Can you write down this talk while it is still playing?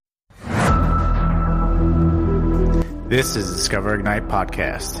This is the Discover Ignite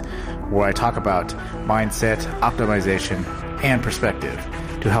podcast, where I talk about mindset, optimization, and perspective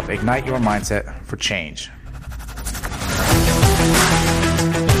to help ignite your mindset for change.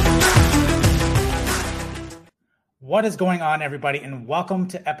 What is going on, everybody, and welcome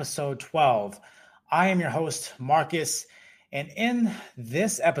to episode 12. I am your host, Marcus, and in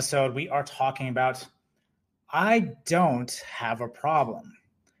this episode, we are talking about I don't have a problem.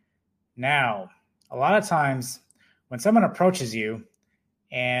 Now, a lot of times when someone approaches you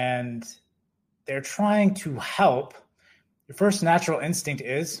and they're trying to help, your first natural instinct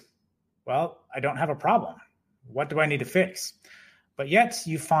is, well, I don't have a problem. What do I need to fix? But yet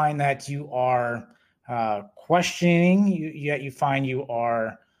you find that you are questioning, yet you find you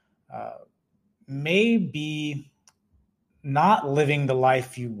are maybe not living the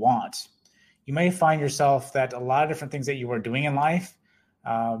life you want. You may find yourself that a lot of different things that you are doing in life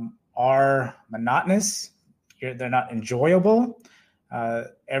are monotonous. They're not enjoyable.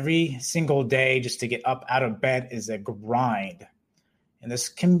 Every single day just to get up out of bed is a grind. And this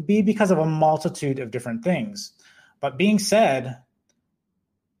can be because of a multitude of different things. But being said,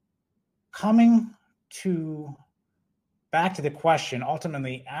 coming back to the question,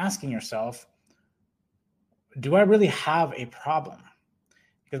 ultimately asking yourself, do I really have a problem?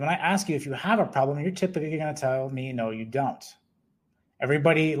 Because when I ask you if you have a problem, you're typically going to tell me, no, you don't.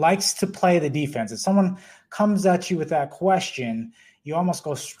 Everybody likes to play the defense. If someone comes at you with that question, you almost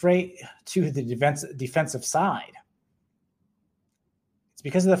go straight to the defensive side. It's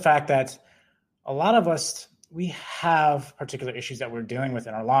because of the fact that a lot of us, we have particular issues that we're dealing with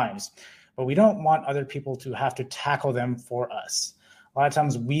in our lives, but we don't want other people to have to tackle them for us. A lot of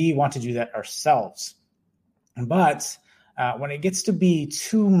times we want to do that ourselves. But when it gets to be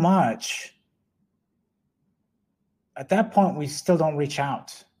too much, at that point, we still don't reach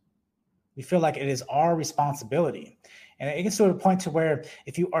out. We feel like it is our responsibility. And it gets to a point to where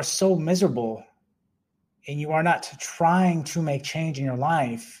if you are so miserable and you are not trying to make change in your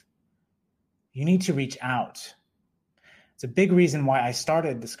life, you need to reach out. It's a big reason why I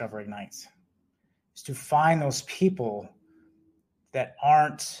started Discover Ignite, is to find those people that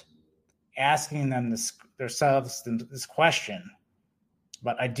aren't asking themselves this question,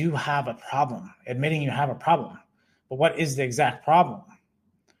 but I do have a problem, admitting you have a problem. But what is the exact problem?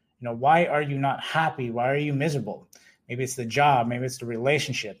 Why are you not happy? Why are you miserable? Maybe it's the job. Maybe it's the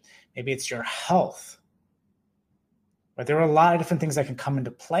relationship. Maybe it's your health. But there are a lot of different things that can come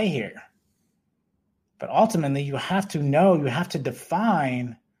into play here. But ultimately, you have to know, you have to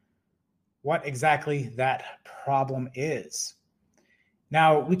define what exactly that problem is.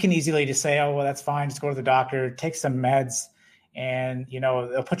 Now, we can easily just say, oh, well, that's fine. Just go to the doctor, take some meds, and,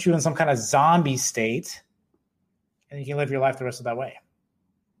 they'll put you in some kind of zombie state, and you can live your life the rest of that way.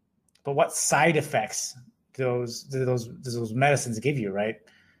 But what side effects do those medicines give you, right?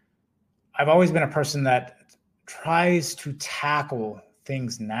 I've always been a person that tries to tackle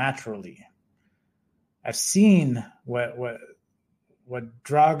things naturally. I've seen what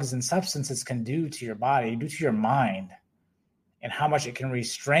drugs and substances can do to your body, do to your mind, and how much it can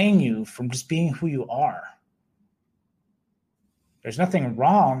restrain you from just being who you are. There's nothing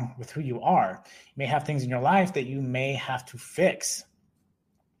wrong with who you are. You may have things in your life that you may have to fix.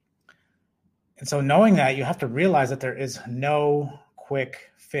 And so knowing that, you have to realize that there is no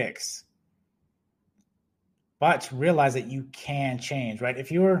quick fix. But realize that you can change, right?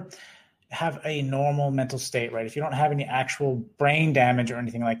 If you have a normal mental state, right? If you don't have any actual brain damage or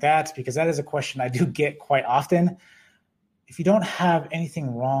anything like that, because that is a question I do get quite often. If you don't have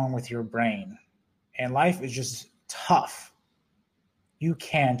anything wrong with your brain and life is just tough, you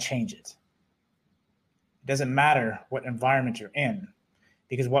can change it. It doesn't matter what environment you're in,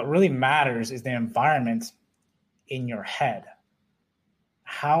 because what really matters is the environment in your head.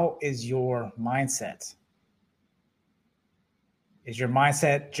 How is your mindset? Is your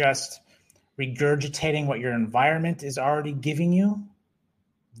mindset just regurgitating what your environment is already giving you?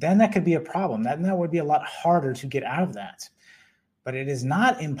 Then that could be a problem. That would be a lot harder to get out of that. But it is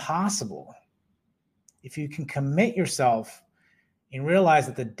not impossible if you can commit yourself and realize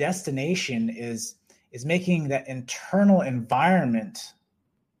that the destination is making that internal environment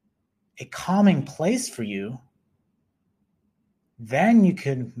a calming place for you. Then you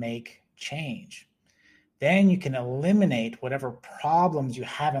can make change. Then you can eliminate whatever problems you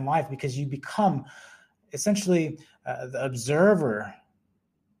have in life, because you become essentially the observer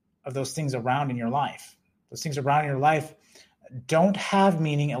of those things around in your life. Those things around in your life don't have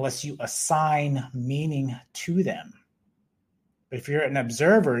meaning unless you assign meaning to them. But if you're an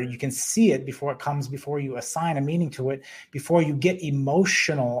observer, you can see it before it comes, before you assign a meaning to it, before you get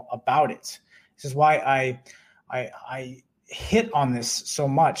emotional about it. This is why I hit on this so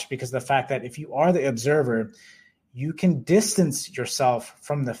much because the fact that if you are the observer, you can distance yourself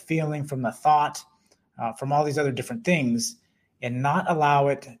from the feeling, from the thought, from all these other different things, and not allow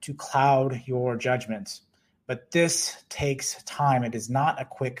it to cloud your judgment. But this takes time. It is not a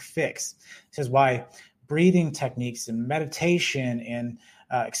quick fix. This is why breathing techniques and meditation and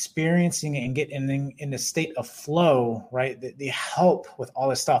experiencing and getting in the state of flow, right? The help with all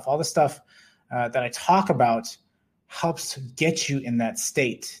this stuff that I talk about helps get you in that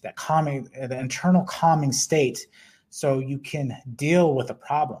state, that calming, the internal calming state, so you can deal with the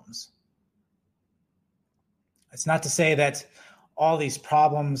problems. It's not to say that all these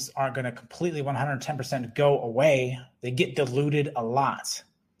problems aren't going to completely 110% go away. They get diluted a lot,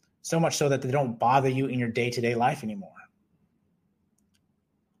 so much so that they don't bother you in your day-to-day life anymore.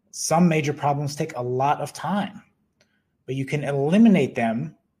 Some major problems take a lot of time, but you can eliminate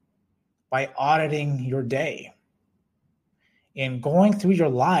them by auditing your day and going through your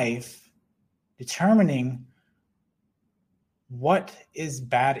life, determining what is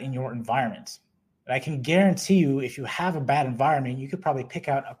bad in your environment. And I can guarantee you, if you have a bad environment, you could probably pick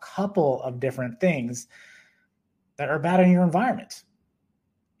out a couple of different things that are bad in your environment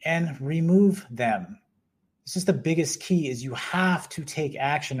and remove them. This is the biggest key, is you have to take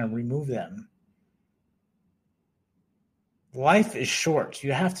action and remove them. Life is short.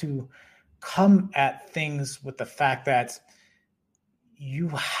 You have to come at things with the fact that you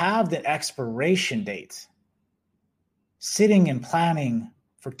have the expiration date. Sitting and planning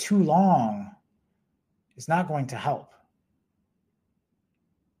for too long is not going to help.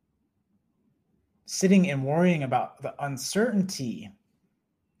 Sitting and worrying about the uncertainty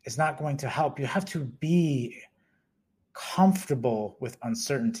is not going to help. You have to be comfortable with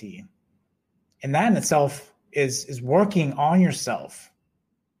uncertainty. And that in itself is working on yourself,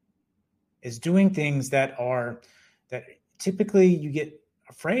 is doing things that typically you get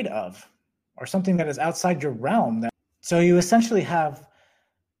afraid of, or something that is outside your realm. So you essentially have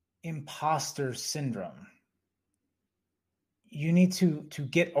imposter syndrome. You need to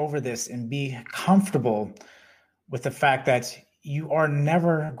get over this and be comfortable with the fact that you are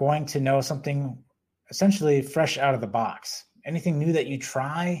never going to know something essentially fresh out of the box. Anything new that you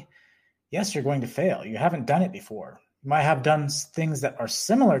try, yes, you're going to fail. You haven't done it before. You might have done things that are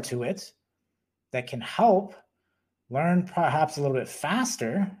similar to it that can help learn perhaps a little bit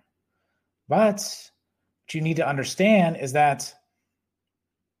faster. But what you need to understand is that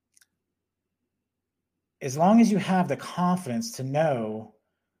as long as you have the confidence to know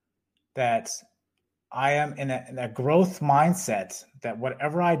that I am in a growth mindset, that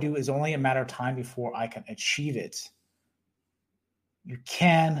whatever I do is only a matter of time before I can achieve it, you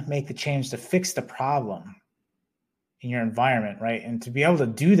can make the change to fix the problem in your environment, right? And to be able to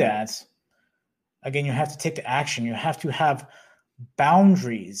do that, again, you have to take the action. You have to have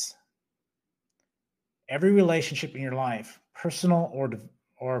boundaries. Every relationship in your life, personal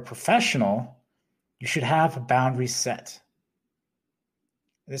or professional, you should have boundaries set.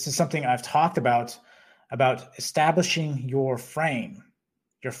 This is something I've talked about establishing your frame.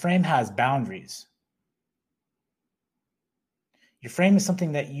 Your frame has boundaries. Your frame is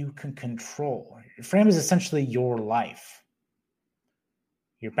something that you can control. Your frame is essentially your life.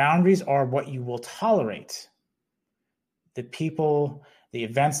 Your boundaries are what you will tolerate. The people, the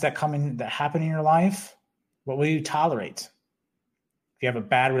events that happen in your life, what will you tolerate? If you have a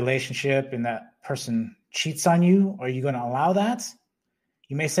bad relationship and that person cheats on you, are you going to allow that?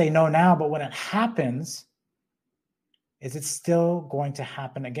 You may say no now, but when it happens, is it still going to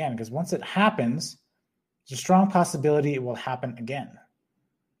happen again? Because once it happens, there's a strong possibility it will happen again.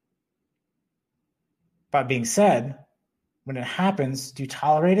 But being said, when it happens, do you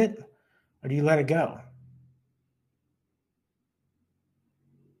tolerate it or do you let it go?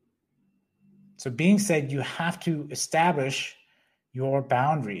 So being said, you have to establish your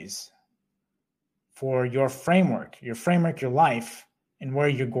boundaries for your framework, your life, and where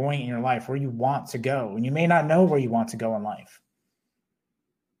you're going in your life, where you want to go. And you may not know where you want to go in life.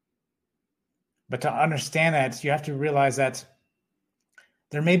 But to understand that, you have to realize that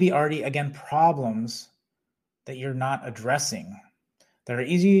there may be already, again, problems that you're not addressing. That are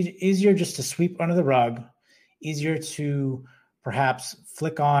easier just to sweep under the rug, easier to perhaps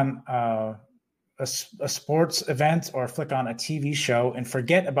flick on a sports event or flick on a TV show and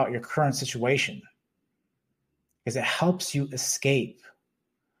forget about your current situation, because it helps you escape.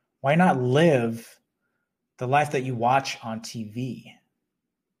 Why not live the life that you watch on TV?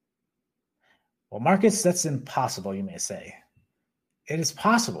 Well, Marcus, that's impossible, you may say. It is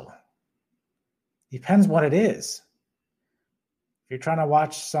possible. Depends what it is. If you're trying to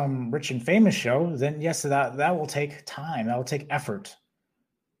watch some rich and famous show, then yes, that will take time. That will take effort.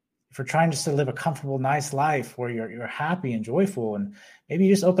 If you're trying just to live a comfortable, nice life where you're happy and joyful, and maybe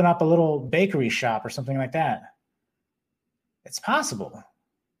you just open up a little bakery shop or something like that, it's possible.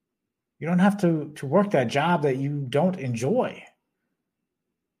 You don't have to work that job that you don't enjoy.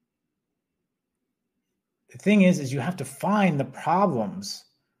 The thing is you have to find the problems,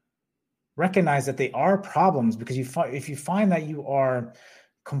 recognize that they are problems, because if you find that you are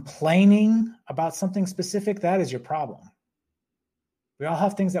complaining about something specific, that is your problem. We all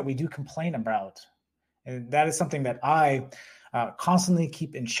have things that we do complain about. And that is something that I constantly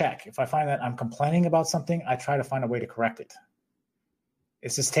keep in check. If I find that I'm complaining about something, I try to find a way to correct it.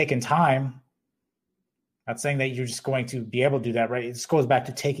 It's just taking time. Not saying that you're just going to be able to do that, right? It just goes back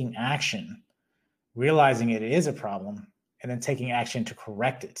to taking action, realizing it is a problem, and then taking action to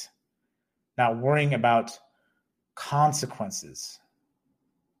correct it. Not worrying about consequences.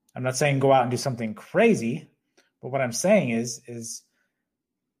 I'm not saying go out and do something crazy, but what I'm saying is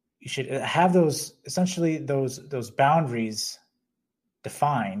you should have those boundaries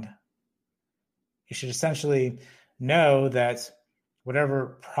defined. You should essentially know that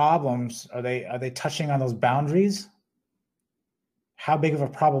whatever problems are they touching on those boundaries? How big of a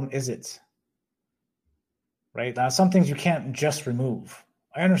problem is it? Right? Now, some things you can't just remove.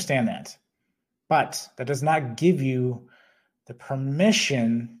 I understand that. But that does not give you the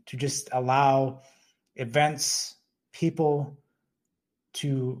permission to just allow events, people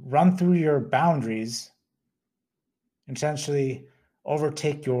to run through your boundaries and essentially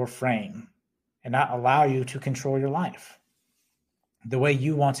overtake your frame and not allow you to control your life the way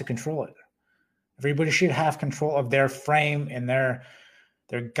you want to control it. Everybody should have control of their frame and their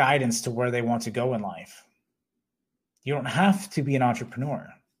guidance to where they want to go in life. You don't have to be an entrepreneur.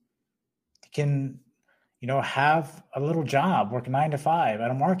 You can, have a little job, work 9 to 5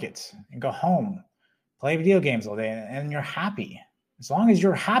 at a market and go home, play video games all day, and you're happy. As long as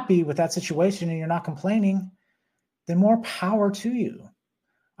you're happy with that situation and you're not complaining, then more power to you.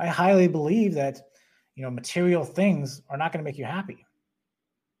 I highly believe that, material things are not going to make you happy.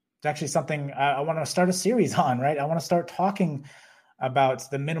 It's actually something I want to start a series on, right? I want to start talking about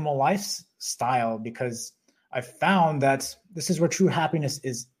the minimal lifestyle, because I found that this is where true happiness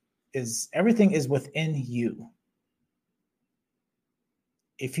is everything is within you.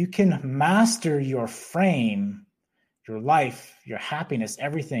 If you can master your frame, your life, your happiness,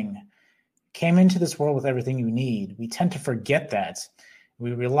 everything, came into this world with everything you need. We tend to forget that.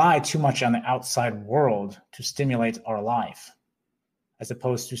 We rely too much on the outside world to stimulate our life, as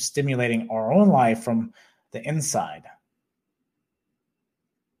opposed to stimulating our own life from the inside.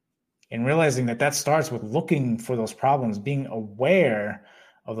 And realizing that starts with looking for those problems, being aware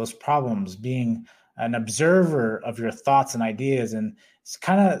of those problems, being an observer of your thoughts and ideas. And it's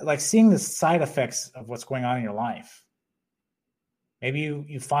kind of like seeing the side effects of what's going on in your life. Maybe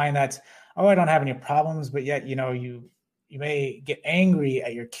you find that, I don't have any problems, but yet, you may get angry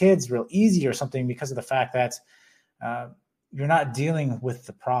at your kids real easy or something because of the fact that you're not dealing with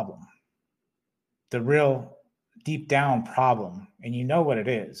the problem, the real deep down problem, and you know what it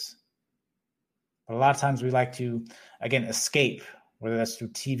is. But a lot of times we like to, again, escape, whether that's through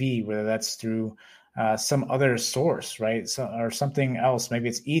TV, whether that's through some other source, right? Or something else. Maybe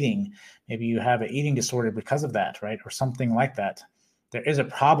it's eating. Maybe you have an eating disorder because of that, right? Or something like that. There is a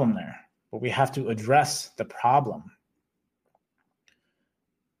problem there, but we have to address the problem.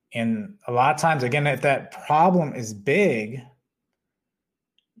 And a lot of times, again, if that problem is big,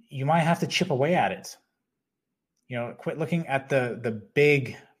 you might have to chip away at it. Quit looking at the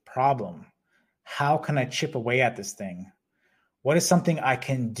big problem. How can I chip away at this thing? What is something I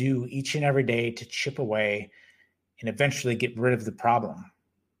can do each and every day to chip away and eventually get rid of the problem?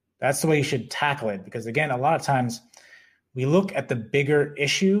 That's the way you should tackle it. Because again, a lot of times we look at the bigger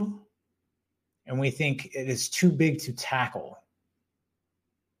issue and we think it is too big to tackle.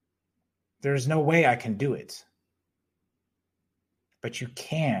 There's no way I can do it. But you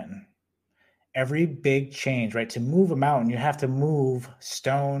can. Every big change, right? To move a mountain, you have to move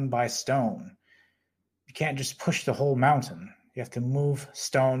stone by stone. You can't just push the whole mountain. You have to move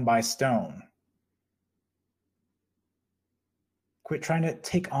stone by stone. Quit trying to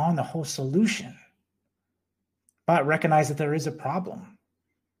take on the whole solution. But recognize that there is a problem.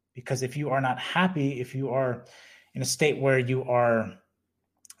 Because if you are not happy, if you are in a state where you are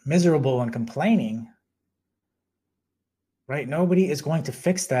miserable and complaining, right? Nobody is going to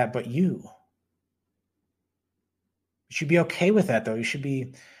fix that but you. You should be okay with that, though. You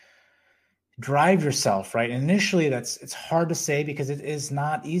should drive yourself, right? Initially, it's hard to say because it is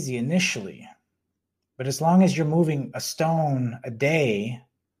not easy initially. But as long as you're moving a stone a day,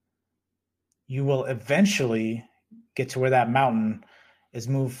 you will eventually get to where that mountain is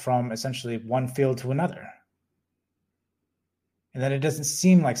moved from essentially one field to another. And then it doesn't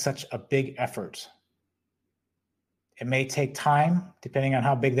seem like such a big effort. It may take time, depending on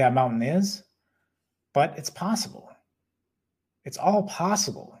how big that mountain is, but it's possible. It's all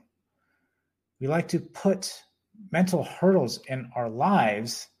possible. We like to put mental hurdles in our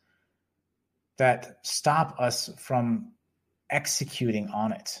lives that stop us from executing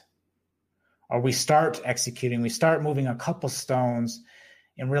on it. Or we start executing, we start moving a couple stones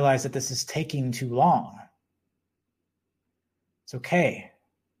and realize that this is taking too long. It's okay.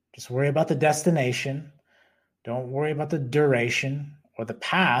 Just worry about the destination. Don't worry about the duration or the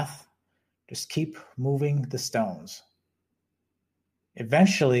path. Just keep moving the stones.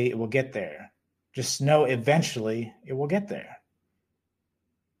 Eventually, it will get there. Just know eventually it will get there.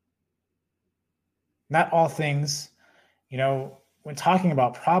 Not all things, when talking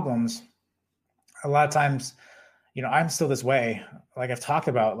about problems, a lot of times, I'm still this way. Like I've talked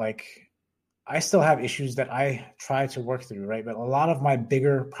about, I still have issues that I try to work through, right? But a lot of my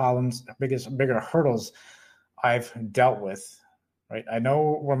bigger problems, bigger hurdles I've dealt with, right? I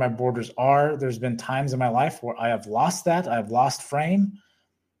know where my borders are. There's been times in my life where I have lost that. I've lost frame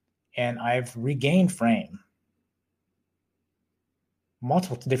and I've regained frame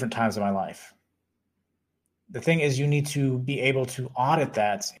multiple different times in my life. The thing is, you need to be able to audit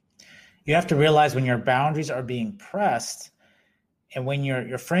that. You have to realize when your boundaries are being pressed and when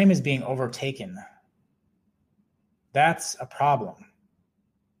your frame is being overtaken. That's a problem.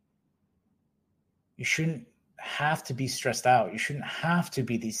 You shouldn't have to be stressed out. You shouldn't have to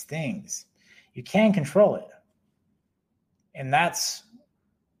be these things. You can control it. And that's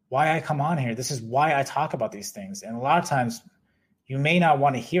why I come on here. This is why I talk about these things. And a lot of times you may not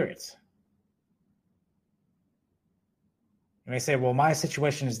want to hear it. You may say, well, my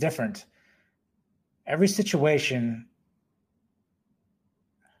situation is different. Every situation,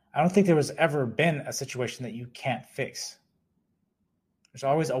 I don't think there was ever been a situation that you can't fix. There's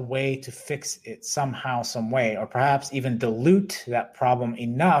always a way to fix it somehow, some way, or perhaps even dilute that problem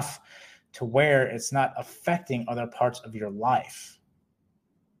enough to where it's not affecting other parts of your life.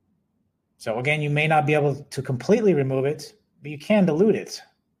 So again, you may not be able to completely remove it, but you can dilute it.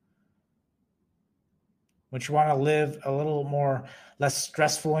 Would you want to live a little less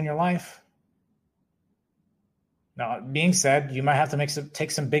stressful in your life? Now, being said, you might have to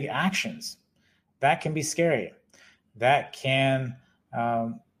take some big actions. That can be scary. That can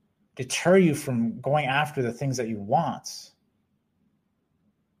deter you from going after the things that you want.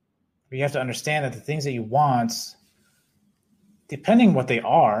 But you have to understand that the things that you want, depending what they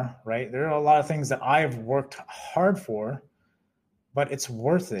are, right? There are a lot of things that I've worked hard for, but it's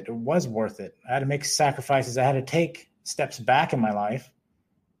worth it. It was worth it. I had to make sacrifices. I had to take steps back in my life,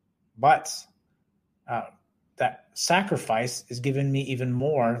 but that sacrifice is giving me even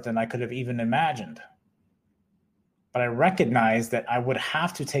more than I could have even imagined. But I recognize that I would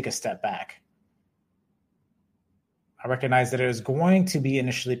have to take a step back. I recognize that it is going to be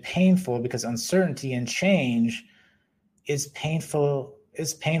initially painful because uncertainty and change is painful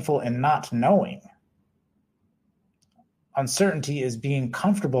in not knowing. Uncertainty is being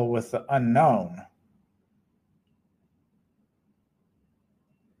comfortable with the unknown.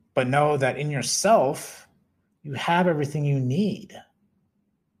 But know that in yourself, you have everything you need.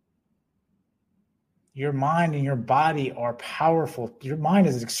 Your mind and your body are powerful. Your mind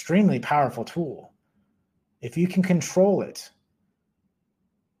is an extremely powerful tool. If you can control it,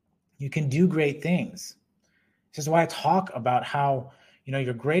 you can do great things. This is why I talk about how,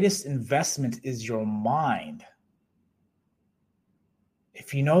 your greatest investment is your mind.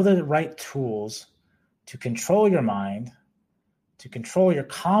 If you know the right tools to control your mind, to control your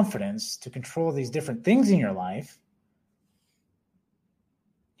confidence, to control these different things in your life,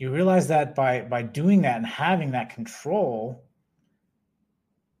 you realize that by doing that and having that control,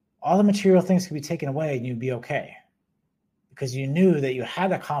 all the material things can be taken away and you'd be okay. Because you knew that you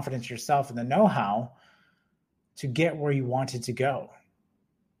had that confidence yourself and the know-how to get where you wanted to go.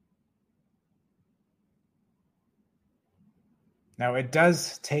 Now, it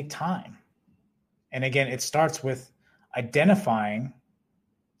does take time. And again, it starts with identifying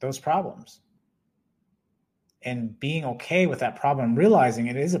those problems and being okay with that problem, realizing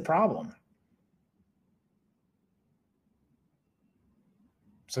it is a problem.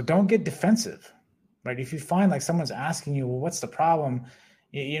 So don't get defensive, right? If you find like someone's asking you, well, what's the problem?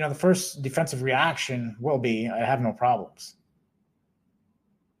 The first defensive reaction will be, I have no problems.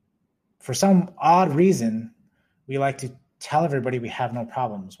 For some odd reason, we like to tell everybody we have no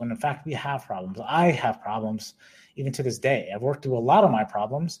problems, when in fact we have problems. I have problems even to this day. I've worked through a lot of my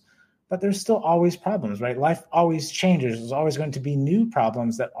problems, but there's still always problems, right? Life always changes. There's always going to be new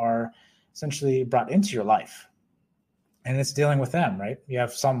problems that are essentially brought into your life. And it's dealing with them, right? You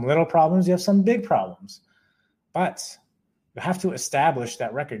have some little problems, you have some big problems. But you have to establish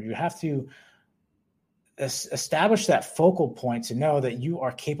that record. You have to establish that focal point to know that you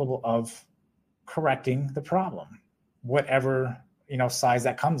are capable of correcting the problem, whatever, size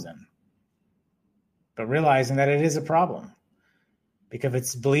that comes in. But realizing that it is a problem. Because if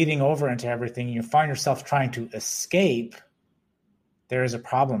it's bleeding over into everything, you find yourself trying to escape, there is a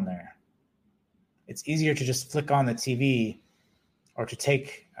problem there. It's easier to just flick on the TV or to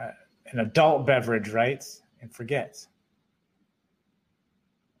take an adult beverage, right, and forget,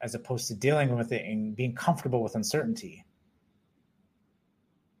 as opposed to dealing with it and being comfortable with uncertainty.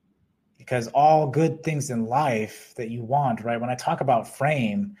 Because all good things in life that you want, right, when I talk about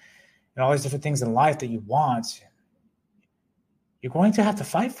frame and all these different things in life that you want, you're going to have to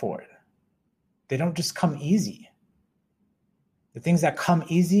fight for it. They don't just come easy. The things that come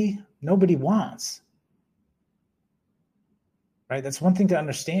easy, nobody wants. Right? That's one thing to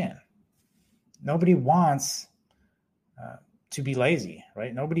understand. Nobody wants to be lazy,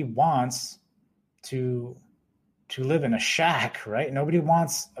 right? Nobody wants to live in a shack, right? Nobody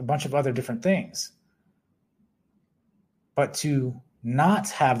wants a bunch of other different things. But to not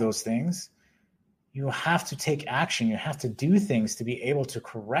have those things, you have to take action. You have to do things to be able to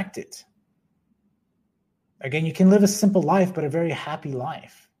correct it. Again, you can live a simple life, but a very happy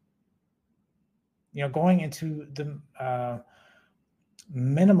life. Going into the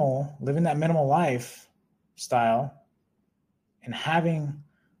living that minimal lifestyle and having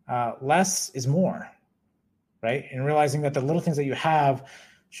less is more, right? And realizing that the little things that you have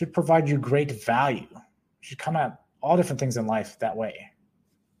should provide you great value. You should come at all different things in life that way.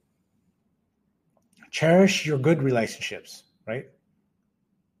 Cherish your good relationships, right?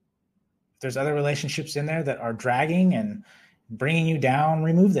 If there's other relationships in there that are dragging and bringing you down,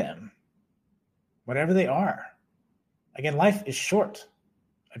 remove them. Whatever they are. Again, life is short.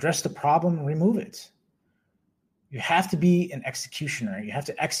 Address the problem, remove it. You have to be an executioner. You have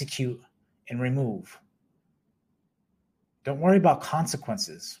to execute and remove. Don't worry about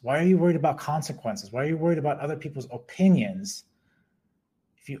consequences. Why are you worried about consequences? Why are you worried about other people's opinions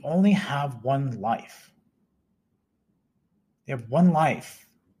if you only have one life? You have one life.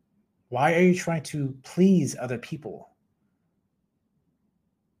 Why are you trying to please other people?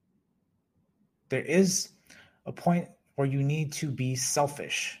 There is a point where you need to be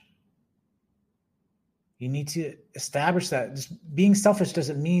selfish. You need to establish that. Just being selfish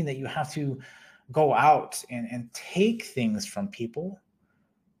doesn't mean that you have to go out and take things from people.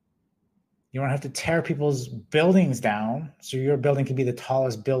 You don't have to tear people's buildings down so your building can be the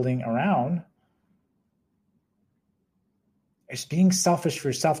tallest building around. It's being selfish for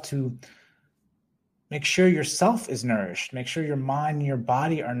yourself to make sure yourself is nourished, make sure your mind and your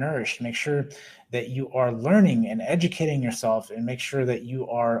body are nourished, make sure that you are learning and educating yourself, and make sure that you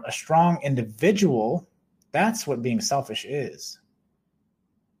are a strong individual. That's what being selfish is.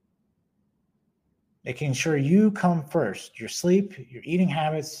 Making sure you come first, your sleep, your eating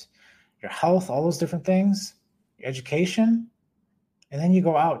habits, your health, all those different things, your education, and then you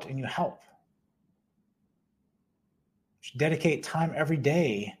go out and you help. You should dedicate time every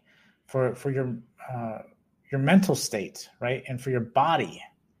day for your mental state, right? And for your body.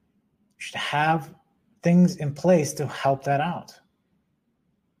 You should have things in place to help that out.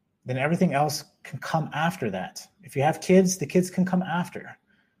 Then everything else can come after that. If you have kids, the kids can come after.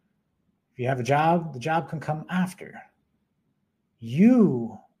 If you have a job, the job can come after.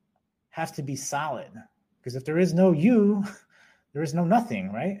 You have to be solid, because if there is no you, there is no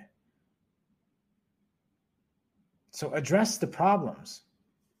nothing, right? So address the problems.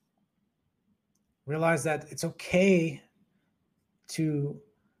 Realize that it's okay to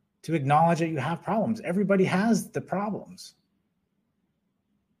acknowledge that you have problems. Everybody has the problems.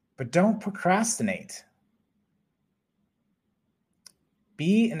 But don't procrastinate.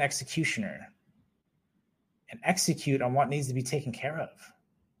 Be an executioner and execute on what needs to be taken care of.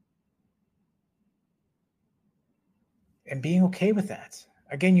 And being okay with that.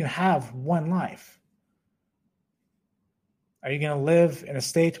 Again, you have one life. Are you going to live in a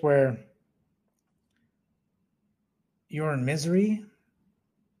state where you're in misery?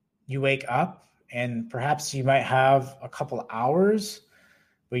 You wake up and perhaps you might have a couple hours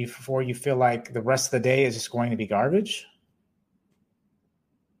before you feel like the rest of the day is just going to be garbage?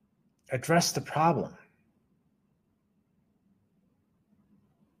 Address the problem.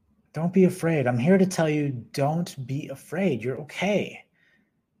 Don't be afraid. I'm here to tell you, don't be afraid. You're okay.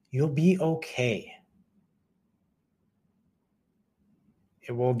 You'll be okay.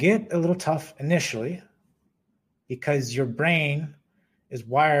 It will get a little tough initially because your brain is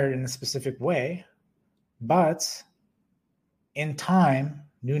wired in a specific way, but in time,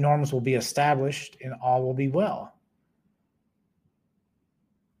 new norms will be established and all will be well.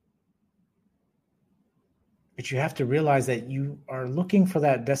 But you have to realize that you are looking for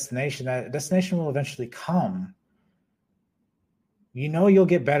that destination. That destination will eventually come. You know you'll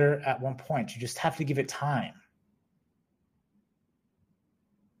get better at one point. You just have to give it time.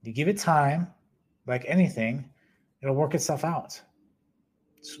 You give it time, like anything, it'll work itself out.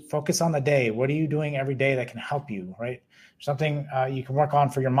 So focus on the day. What are you doing every day that can help you, right? Something you can work on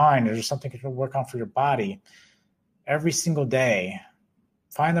for your mind, or something you can work on for your body. Every single day,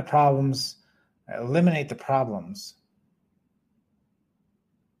 find the problems, eliminate the problems.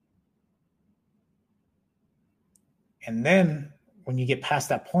 And then when you get past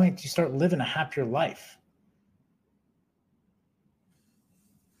that point, you start living a happier life.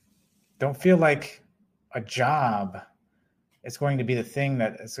 Don't feel like a job is going to be the thing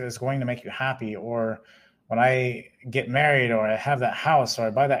that is going to make you happy, or when I get married, or I have that house, or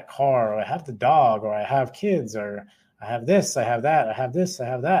I buy that car, or I have the dog, or I have kids, or I have this, I have that, I have this, I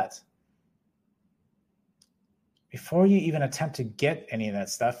have that. Before you even attempt to get any of that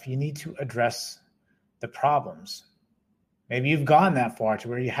stuff, you need to address the problems. Maybe you've gone that far to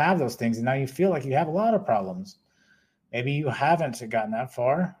where you have those things and now you feel like you have a lot of problems. Maybe you haven't gotten that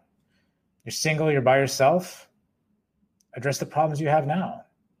far. You're single, you're by yourself. Address the problems you have now.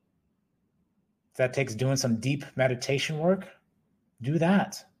 If that takes doing some deep meditation work, do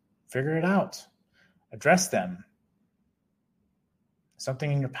that. Figure it out. Address them.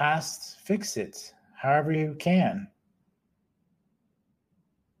 Something in your past, fix it however you can.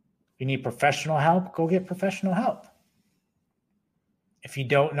 If you need professional help, go get professional help. If you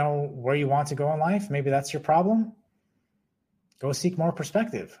don't know where you want to go in life, maybe that's your problem. Go seek more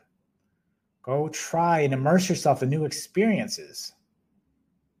perspective. Go try and immerse yourself in new experiences.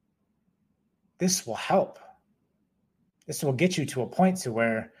 This will help. This will get you to a point to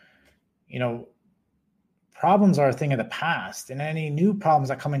where, problems are a thing of the past, and any new problems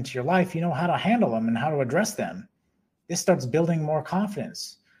that come into your life, you know how to handle them and how to address them. This starts building more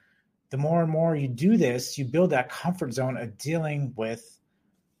confidence. The more and more you do this, you build that comfort zone of dealing with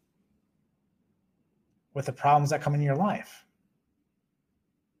the problems that come in your life.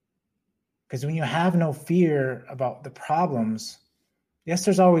 Because when you have no fear about the problems, yes,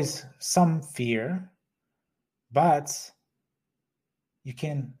 there's always some fear, but you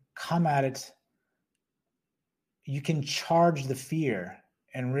can come at it. You can charge the fear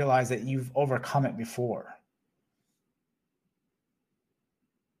and realize that you've overcome it before.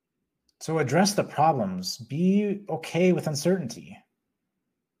 So address the problems. Be okay with uncertainty.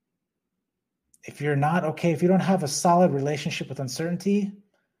 If you're not okay, if you don't have a solid relationship with uncertainty,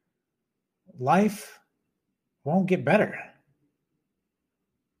 life won't get better.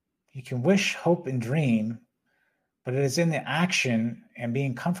 You can wish, hope, and dream, but it is in the action and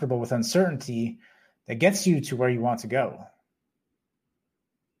being comfortable with uncertainty that gets you to where you want to go.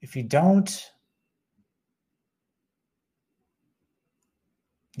 If you don't,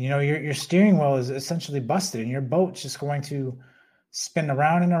 your steering wheel is essentially busted and your boat's just going to spin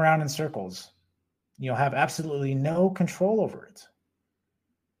around and around in circles. You'll have absolutely no control over it.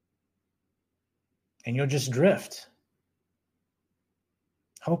 And you'll just drift,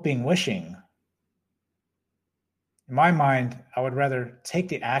 hoping, wishing. In my mind, I would rather take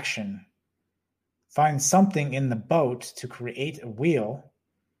the action, find something in the boat to create a wheel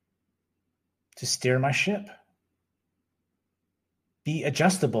to steer my ship. Be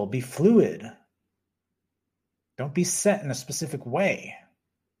adjustable, be fluid. Don't be set in a specific way.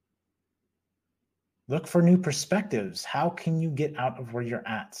 Look for new perspectives. How can you get out of where you're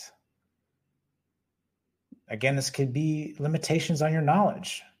at? Again, this could be limitations on your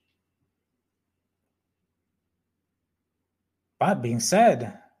knowledge. But being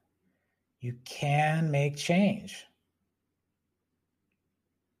said, you can make change.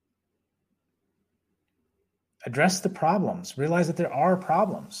 Address the problems. Realize that there are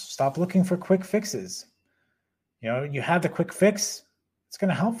problems. Stop looking for quick fixes. You have the quick fix. It's going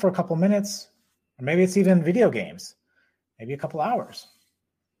to help for a couple minutes, or maybe it's even video games, maybe a couple hours.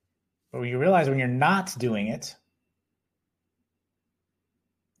 But when you realize when you're not doing it,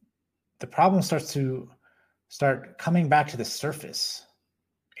 the problem starts coming back to the surface,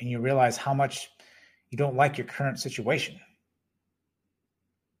 and you realize how much you don't like your current situation.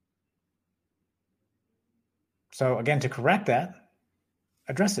 So again, to correct that,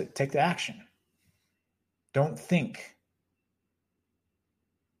 address it. Take the action. Don't think.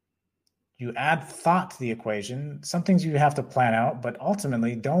 You add thought to the equation. Some things you have to plan out, but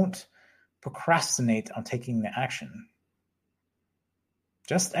ultimately don't procrastinate on taking the action.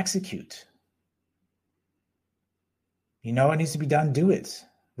 Just execute. You know it needs to be done, do it.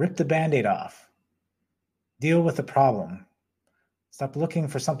 Rip the Band-Aid off. Deal with the problem. Stop looking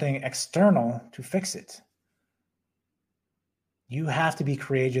for something external to fix it. You have to be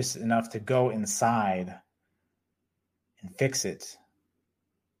courageous enough to go inside and fix it.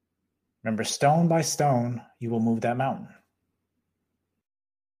 Remember, stone by stone, you will move that mountain.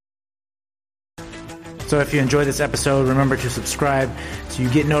 So if you enjoyed this episode, remember to subscribe so you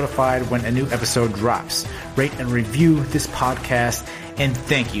get notified when a new episode drops. Rate and review this podcast, and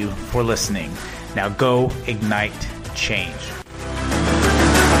thank you for listening. Now go ignite change.